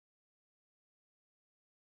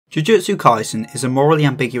Jujutsu Kaisen is a morally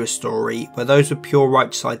ambiguous story where those with pure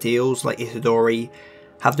righteous ideals like Itadori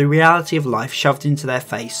have the reality of life shoved into their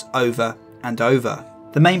face over and over.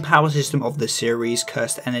 The main power system of the series,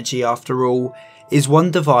 Cursed Energy after all, is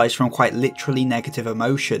one devised from quite literally negative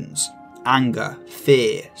emotions. Anger,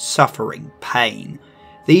 fear, suffering, pain.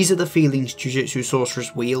 These are the feelings Jujutsu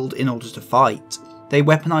sorcerers wield in order to fight. They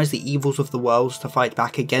weaponize the evils of the world to fight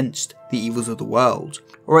back against the evils of the world,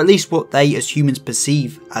 or at least what they as humans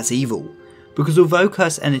perceive as evil. Because although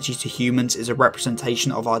cursed energy to humans is a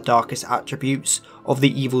representation of our darkest attributes, of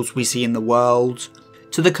the evils we see in the world,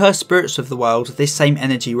 to the cursed spirits of the world, this same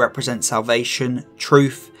energy represents salvation,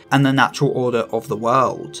 truth, and the natural order of the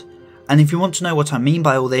world. And if you want to know what I mean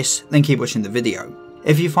by all this, then keep watching the video.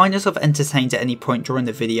 If you find yourself entertained at any point during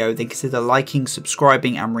the video, then consider liking,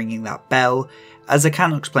 subscribing and ringing that bell, as I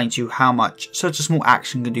cannot explain to you how much such a small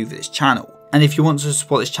action can do for this channel. And if you want to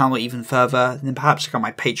support this channel even further, then perhaps check out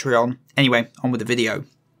my Patreon. Anyway, on with the video.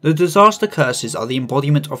 The disaster curses are the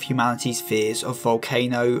embodiment of humanity's fears of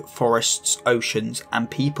volcano, forests, oceans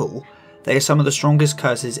and people. They are some of the strongest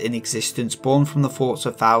curses in existence, born from the thoughts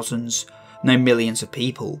of thousands, no millions of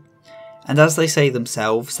people. And as they say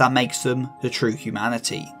themselves, that makes them the true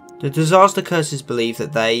humanity. The disaster curses believe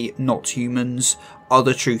that they, not humans, are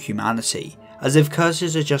the true humanity. As if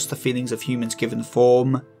curses are just the feelings of humans given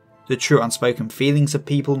form, the true unspoken feelings of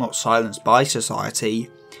people not silenced by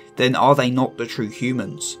society, then are they not the true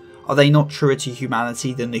humans? Are they not truer to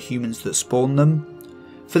humanity than the humans that spawn them?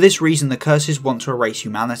 For this reason, the curses want to erase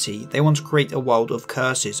humanity. They want to create a world of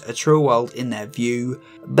curses, a true world in their view,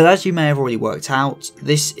 but as you may have already worked out,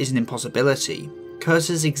 this is an impossibility.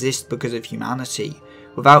 Curses exist because of humanity.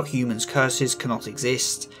 Without humans, curses cannot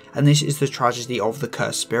exist, and this is the tragedy of the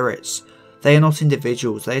cursed spirits. They are not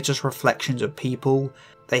individuals, they are just reflections of people.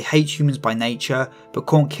 They hate humans by nature, but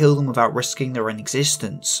can't kill them without risking their own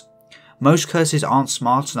existence. Most curses aren't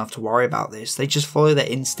smart enough to worry about this, they just follow their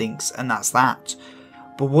instincts and that's that.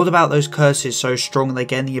 But what about those curses so strong they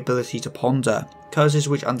gain the ability to ponder? Curses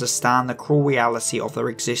which understand the cruel reality of their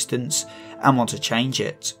existence and want to change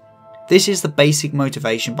it. This is the basic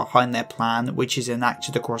motivation behind their plan, which is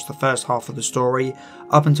enacted across the first half of the story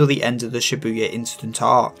up until the end of the Shibuya incident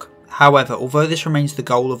arc. However, although this remains the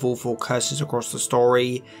goal of all four curses across the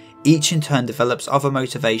story, each in turn develops other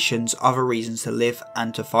motivations, other reasons to live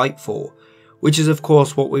and to fight for, which is of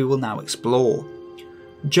course what we will now explore.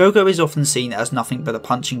 Jogo is often seen as nothing but a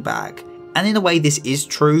punching bag, and in a way this is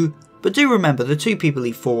true, but do remember the two people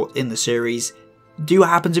he fought in the series do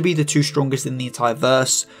happen to be the two strongest in the entire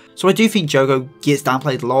verse, so I do think Jogo gets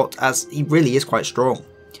downplayed a lot as he really is quite strong.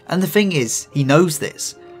 And the thing is, he knows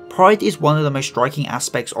this. Pride is one of the most striking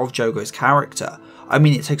aspects of Jogo's character. I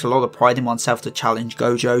mean, it takes a lot of pride in oneself to challenge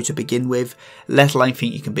Gojo to begin with, let alone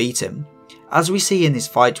think you can beat him. As we see in his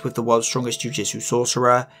fight with the world's strongest Jujutsu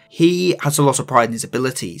sorcerer, he has a lot of pride in his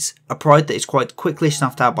abilities, a pride that is quite quickly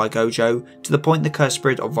snuffed out by Gojo, to the point the cursed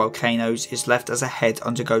spirit of volcanoes is left as a head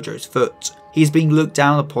under Gojo's foot. He is being looked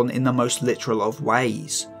down upon in the most literal of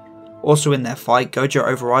ways. Also in their fight, Gojo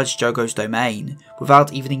overrides Jogo's domain,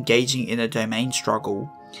 without even engaging in a domain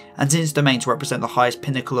struggle. And since domains represent the highest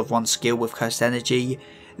pinnacle of one's skill with cursed energy,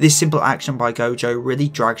 this simple action by Gojo really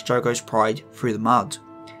drags Jogo's pride through the mud.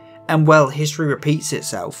 And well, history repeats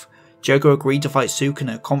itself. Jogo agreed to fight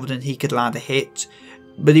Sukuna confident he could land a hit,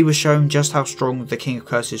 but he was shown just how strong the King of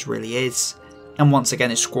Curses really is, and once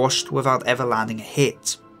again is squashed without ever landing a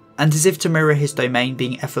hit. And as if to mirror his domain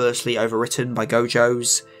being effortlessly overwritten by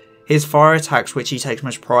Gojo's, his fire attacks, which he takes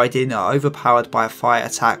much pride in, are overpowered by a fire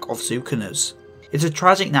attack of Sukuna's. It's a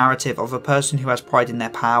tragic narrative of a person who has pride in their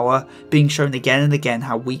power, being shown again and again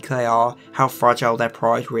how weak they are, how fragile their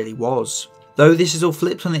pride really was. Though this is all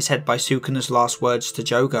flipped on its head by Sukuna's last words to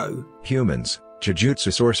Jogo. Humans,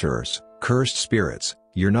 Jujutsu sorcerers, cursed spirits,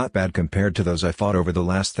 you're not bad compared to those I fought over the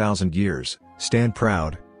last 1,000 years. Stand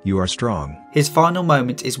proud, you are strong. His final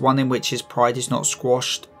moment is one in which his pride is not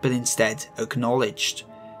squashed, but instead acknowledged.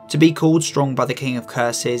 To be called strong by the King of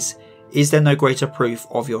Curses, is there no greater proof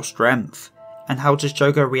of your strength? And how does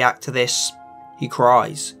Jogo react to this? He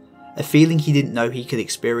cries, a feeling he didn't know he could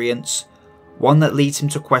experience, one that leads him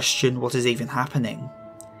to question what is even happening.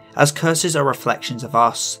 As curses are reflections of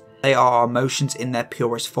us, they are our emotions in their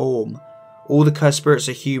purest form. All the cursed spirits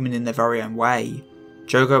are human in their very own way.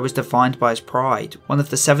 Jogo is defined by his pride, one of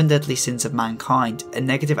the 7 deadly sins of mankind, a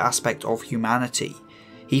negative aspect of humanity.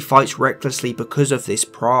 He fights recklessly because of this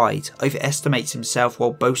pride, overestimates himself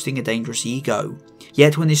while boasting a dangerous ego.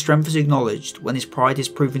 Yet when his strength is acknowledged, when his pride is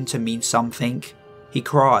proven to mean something, he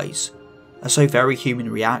cries, a so very human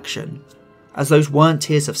reaction. As those weren't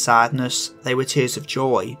tears of sadness, they were tears of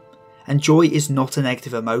joy. And joy is not a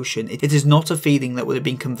negative emotion. It is not a feeling that would have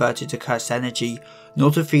been converted to cursed energy,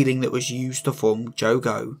 not a feeling that was used to form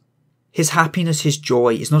Jogo. His happiness, his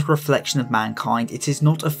joy, is not a reflection of mankind. It is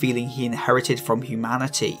not a feeling he inherited from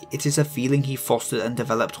humanity. It is a feeling he fostered and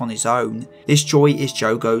developed on his own. This joy is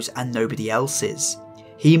Jogo's and nobody else's.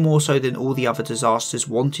 He, more so than all the other disasters,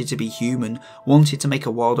 wanted to be human, wanted to make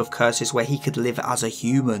a world of curses where he could live as a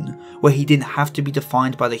human, where he didn't have to be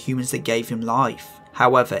defined by the humans that gave him life.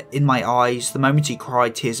 However, in my eyes, the moment he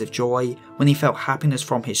cried tears of joy, when he felt happiness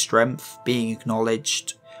from his strength being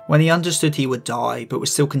acknowledged, when he understood he would die but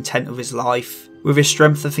was still content with his life, with his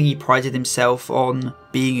strength, the thing he prided himself on,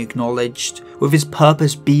 being acknowledged, with his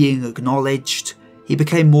purpose being acknowledged, he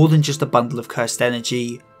became more than just a bundle of cursed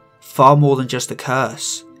energy, far more than just a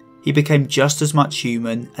curse. He became just as much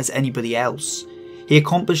human as anybody else. He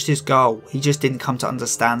accomplished his goal, he just didn't come to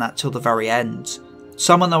understand that till the very end.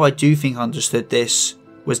 Someone though I do think understood this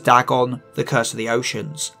was Dagon, the Curse of the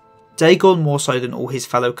Oceans. Dagon, more so than all his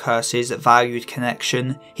fellow curses, valued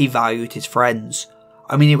connection, he valued his friends.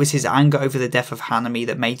 I mean, it was his anger over the death of Hanami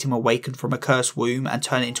that made him awaken from a cursed womb and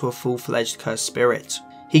turn into a full-fledged cursed spirit.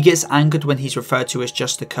 He gets angered when he's referred to as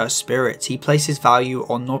just a cursed spirit. He places value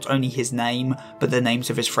on not only his name, but the names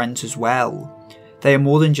of his friends as well. They are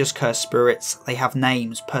more than just cursed spirits, they have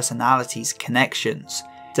names, personalities, connections.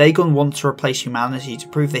 Dagon wants to replace humanity to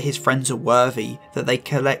prove that his friends are worthy, that they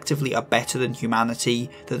collectively are better than humanity,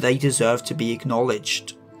 that they deserve to be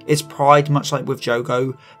acknowledged. It's pride, much like with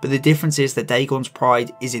Jogo, but the difference is that Dagon's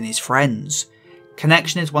pride is in his friends.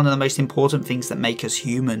 Connection is one of the most important things that make us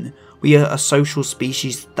human. We are a social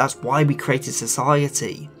species, that's why we created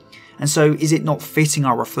society. And so is it not fitting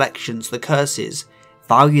our reflections, the curses,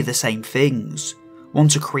 value the same things,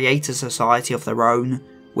 want to create a society of their own,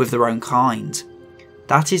 with their own kind?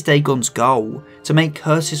 That is Dagon's goal, to make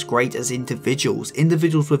curses great as individuals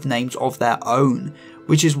with names of their own,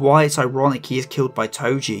 which is why it's ironic he is killed by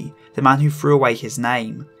Toji, the man who threw away his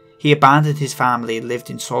name. He abandoned his family and lived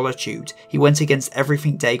in solitude, he went against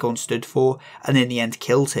everything Dagon stood for and in the end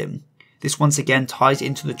killed him. This once again ties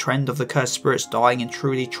into the trend of the cursed spirits dying in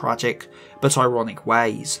truly tragic but ironic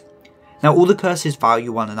ways. Now all the curses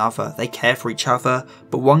value one another, they care for each other,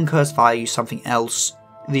 but one curse values something else,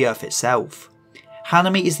 the earth itself.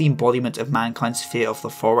 Hanami is the embodiment of mankind's fear of the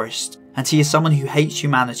forest, and he is someone who hates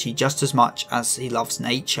humanity just as much as he loves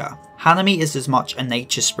nature. Hanami is as much a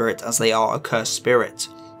nature spirit as they are a cursed spirit.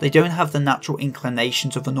 They don't have the natural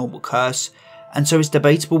inclinations of a normal curse, and so it's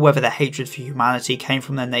debatable whether their hatred for humanity came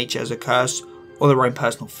from their nature as a curse or their own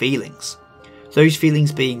personal feelings. Those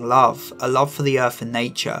feelings being love, a love for the earth and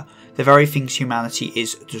nature, the very things humanity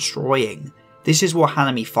is destroying. This is what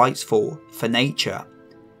Hanami fights for nature.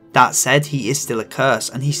 That said, he is still a curse,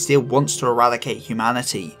 and he still wants to eradicate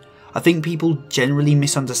humanity. I think people generally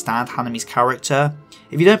misunderstand Hanami's character.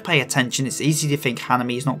 If you don't pay attention, it's easy to think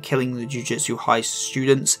Hanami is not killing the Jujutsu High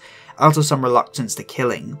students out of some reluctance to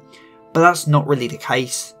killing. But that's not really the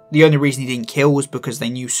case. The only reason he didn't kill was because they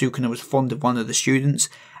knew Sukuna was fond of one of the students,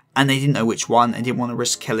 and they didn't know which one and didn't want to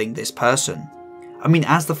risk killing this person. I mean,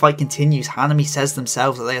 as the fight continues, Hanami says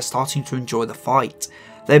themselves that they are starting to enjoy the fight.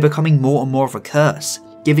 They are becoming more and more of a curse,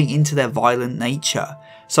 giving into their violent nature,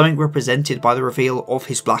 something represented by the reveal of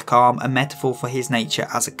his black arm, a metaphor for his nature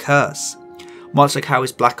as a curse. Much like how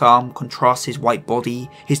his black arm contrasts his white body,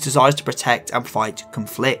 his desires to protect and fight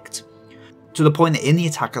conflict. To the point that in the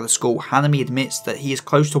attack of the school, Hanami admits that he is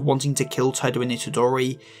close to wanting to kill Todo and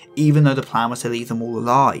Itadori, even though the plan was to leave them all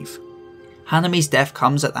alive. Hanami's death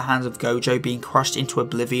comes at the hands of Gojo being crushed into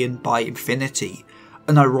oblivion by infinity,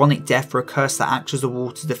 an ironic death for a curse that acts as a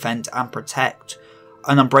wall to defend and protect.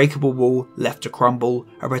 An unbreakable wall left to crumble,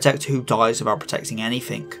 a protector who dies without protecting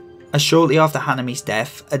anything. As shortly after Hanami's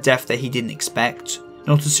death, a death that he didn't expect,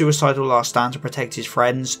 not a suicidal last stand to protect his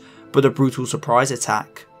friends, but a brutal surprise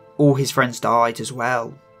attack. All his friends died as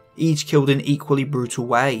well, each killed in equally brutal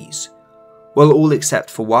ways. Well, all except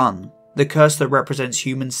for one, the curse that represents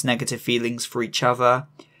humans' negative feelings for each other,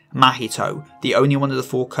 Mahito, the only one of the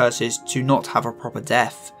four curses to not have a proper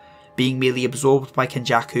death, being merely absorbed by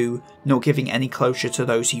Kenjaku, not giving any closure to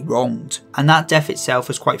those he wronged. And that death itself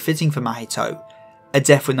was quite fitting for Mahito. A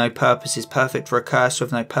death with no purpose is perfect for a curse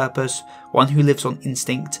with no purpose, one who lives on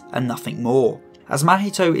instinct and nothing more. As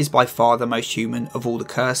Mahito is by far the most human of all the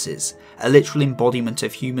curses, a literal embodiment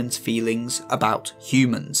of humans' feelings about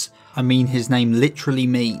humans. I mean, his name literally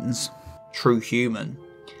means true human.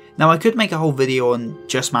 Now I could make a whole video on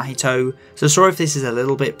just Mahito, so sorry if this is a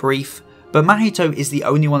little bit brief, but Mahito is the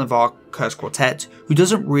only one of our curse quartet who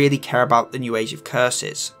doesn't really care about the new age of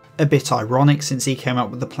curses. A bit ironic since he came up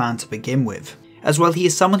with the plan to begin with. As well, he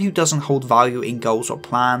is someone who doesn't hold value in goals or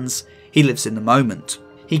plans, he lives in the moment.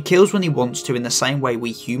 He kills when he wants to in the same way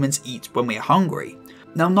we humans eat when we are hungry.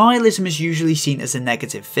 Now, nihilism is usually seen as a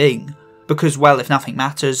negative thing, because, well, if nothing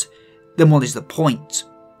matters, then what is the point?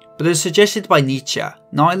 But as suggested by Nietzsche,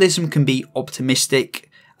 nihilism can be optimistic,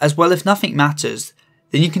 as well, if nothing matters,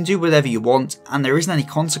 then you can do whatever you want and there isn't any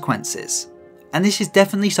consequences. And this is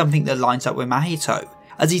definitely something that lines up with Mahito,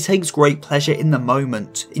 as he takes great pleasure in the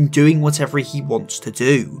moment, in doing whatever he wants to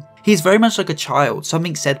do. He is very much like a child,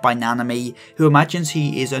 something said by Nanami, who imagines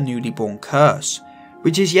he is a newly born curse,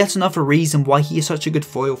 which is yet another reason why he is such a good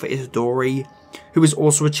foil for Itadori, who is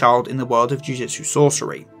also a child in the world of Jujutsu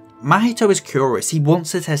sorcery. Mahito is curious, he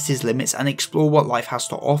wants to test his limits and explore what life has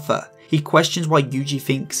to offer. He questions why Yuji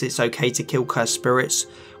thinks it's okay to kill cursed spirits,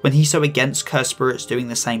 when he's so against cursed spirits doing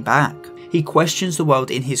the same back. He questions the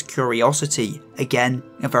world in his curiosity, again,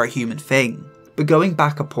 a very human thing. But going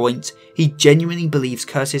back a point, he genuinely believes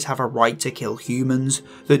curses have a right to kill humans,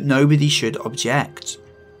 that nobody should object.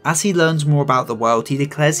 As he learns more about the world, he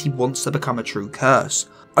declares he wants to become a true curse.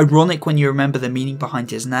 Ironic when you remember the meaning behind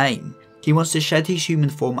his name. He wants to shed his human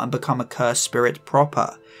form and become a cursed spirit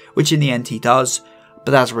proper, which in the end he does,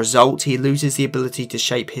 but as a result he loses the ability to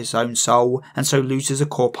shape his own soul, and so loses a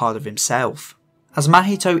core part of himself. As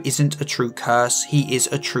Mahito isn't a true curse, he is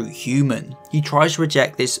a true human. He tries to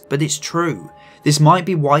reject this, but it's true. This might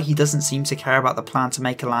be why he doesn't seem to care about the plan to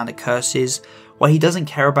make a land of curses, why he doesn't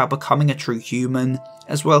care about becoming a true human,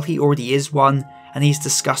 as well he already is one, and he's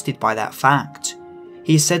disgusted by that fact.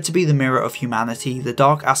 He is said to be the mirror of humanity, the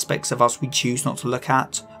dark aspects of us we choose not to look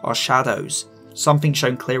at are shadows, something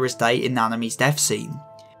shown clear as day in Nanami's death scene.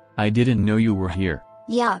 I didn't know you were here.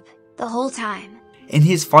 Yup, the whole time. In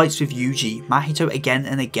his fights with Yuji, Mahito again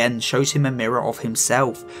and again shows him a mirror of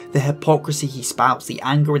himself, the hypocrisy he spouts, the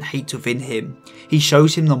anger and hate within him. He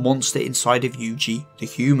shows him the monster inside of Yuji, the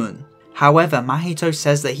human. However, Mahito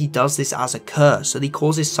says that he does this as a curse, that he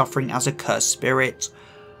causes suffering as a cursed spirit.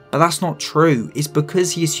 But that's not true, it's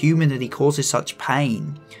because he is human that he causes such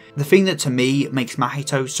pain. The thing that to me makes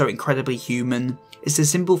Mahito so incredibly human is the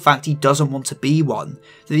simple fact he doesn't want to be one,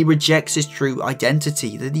 that he rejects his true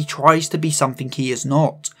identity, that he tries to be something he is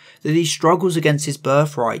not, that he struggles against his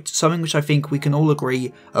birthright, something which I think we can all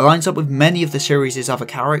agree aligns up with many of the series' other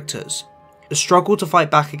characters. The struggle to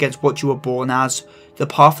fight back against what you were born as, the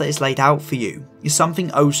path that is laid out for you, is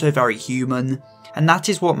something oh so very human, and that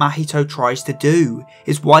is what Mahito tries to do,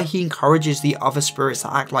 is why he encourages the other spirits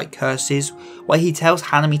to act like curses, why he tells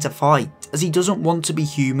Hanami to fight, as he doesn't want to be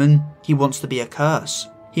human, he wants to be a curse.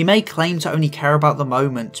 He may claim to only care about the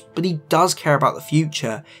moment, but he does care about the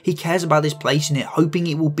future. He cares about his place in it, hoping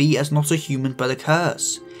it will be as not a human but a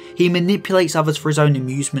curse. He manipulates others for his own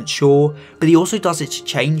amusement, sure, but he also does it to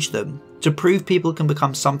change them, to prove people can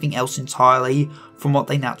become something else entirely from what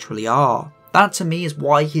they naturally are. That to me is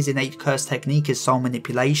why his innate curse technique is soul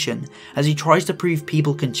manipulation, as he tries to prove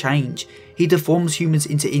people can change. He deforms humans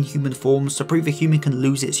into inhuman forms to prove a human can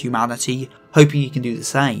lose its humanity, hoping he can do the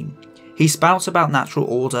same. He spouts about natural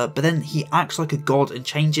order, but then he acts like a god and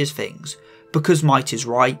changes things, because might is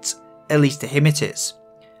right, at least to him it is.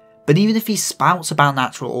 But even if he spouts about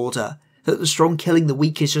natural order, that the strong killing the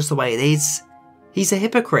weak is just the way it is, he's a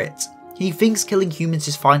hypocrite. He thinks killing humans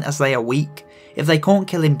is fine as they are weak. If they can't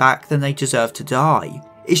kill him back, then they deserve to die.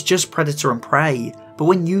 It's just predator and prey. But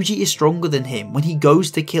when Yuji is stronger than him, when he goes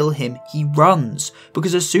to kill him, he runs.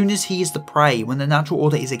 Because as soon as he is the prey, when the natural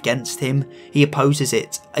order is against him, he opposes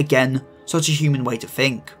it. Again, such a human way to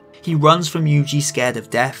think. He runs from Yuji scared of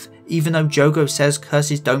death, even though Jogo says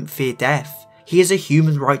curses don't fear death. He is a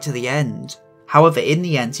human right to the end. However, in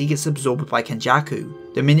the end, he gets absorbed by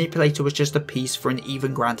Kenjaku. The manipulator was just a piece for an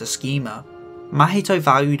even grander schema. Mahito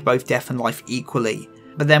valued both death and life equally,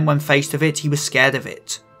 but then when faced with it, he was scared of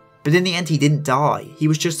it. But in the end he didn't die, he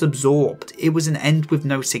was just absorbed. It was an end with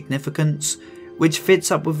no significance, which fits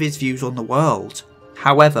up with his views on the world.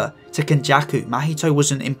 However, to Kenjaku, Mahito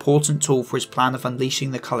was an important tool for his plan of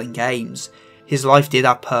unleashing the Culling Games. His life did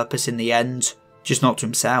have purpose in the end, just not to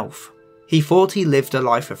himself. He thought he lived a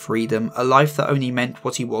life of freedom, a life that only meant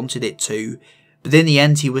what he wanted it to, but in the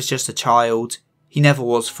end he was just a child. He never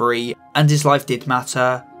was free, and his life did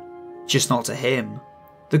matter, just not to him.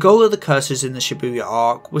 The goal of the curses in the Shibuya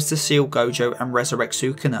arc was to seal Gojo and resurrect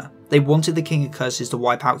Sukuna. They wanted the King of Curses to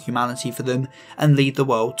wipe out humanity for them and lead the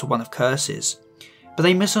world to one of curses. But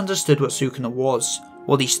they misunderstood what Sukuna was,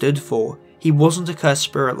 what he stood for. He wasn't a cursed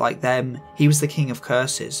spirit like them, he was the King of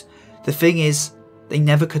Curses. The thing is, they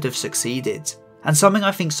never could have succeeded. And something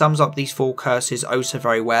I think sums up these four curses oh so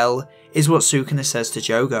very well is what Sukuna says to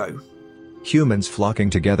Jogo. Humans flocking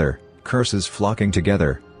together, curses flocking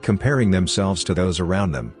together, Comparing themselves to those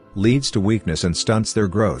around them leads to weakness and stunts their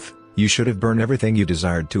growth. You should have burned everything you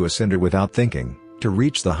desired to a cinder without thinking, to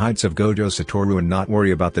reach the heights of Gojo Satoru and not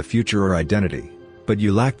worry about the future or identity. But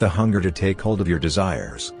you lack the hunger to take hold of your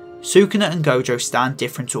desires. Sukuna and Gojo stand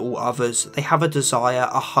different to all others. They have a desire,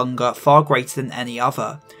 a hunger far greater than any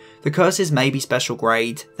other. The curses may be special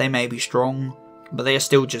grade, they may be strong, but they are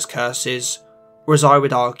still just curses. Or as I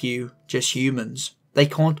would argue, just humans. They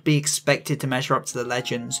can't be expected to measure up to the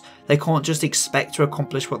legends. They can't just expect to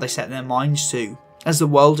accomplish what they set their minds to, as the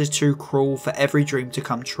world is too cruel for every dream to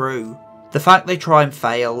come true. The fact they try and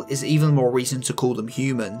fail is even more reason to call them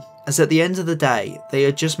human, as at the end of the day, they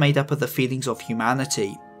are just made up of the feelings of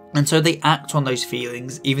humanity, and so they act on those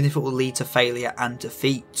feelings even if it will lead to failure and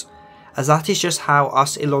defeat, as that is just how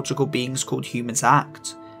us illogical beings called humans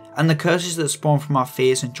act, and the curses that spawn from our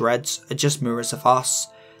fears and dreads are just mirrors of us.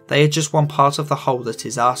 They are just one part of the whole that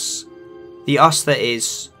is us. The us that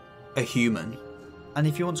is a human. And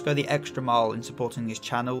if you want to go the extra mile in supporting this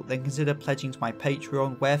channel, then consider pledging to my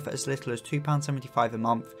Patreon, where for as little as £2.75 a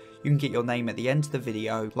month, you can get your name at the end of the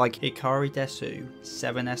video, like Ikari Desu,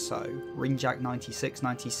 7SO,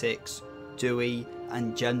 Ringjack9696, Dewey,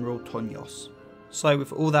 and General Tonyos. So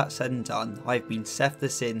with all that said and done, I've been Seth the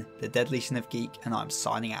Sin, the Deadly Sin of Geek, and I'm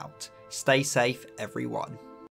signing out. Stay safe, everyone.